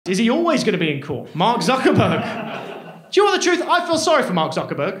Is he always going to be in court? Mark Zuckerberg. Do you know what the truth? I feel sorry for Mark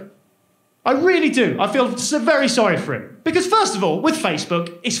Zuckerberg. I really do. I feel very sorry for him. Because first of all, with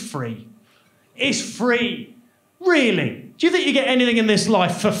Facebook, it's free. It's free. Really. Do you think you get anything in this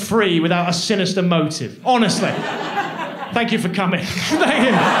life for free without a sinister motive? Honestly. Thank you for coming. Thank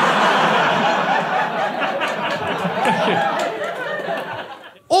you.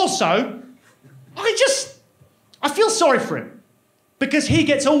 Also, I feel sorry for him. Because he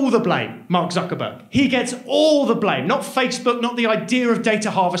gets all the blame, Mark Zuckerberg. He gets all the blame. Not Facebook, not the idea of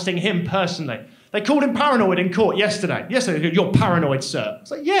data harvesting, him personally. They called him paranoid in court yesterday. Yesterday, you're paranoid, sir. It's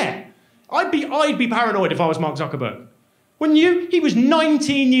like, yeah, I'd be paranoid if I was Mark Zuckerberg. Wouldn't you? He was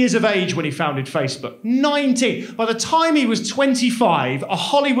 19 years of age when he founded Facebook. 19. By the time he was 25, a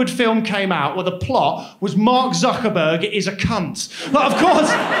Hollywood film came out where the plot was Mark Zuckerberg is a cunt. Like, of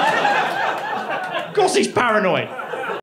course he's paranoid.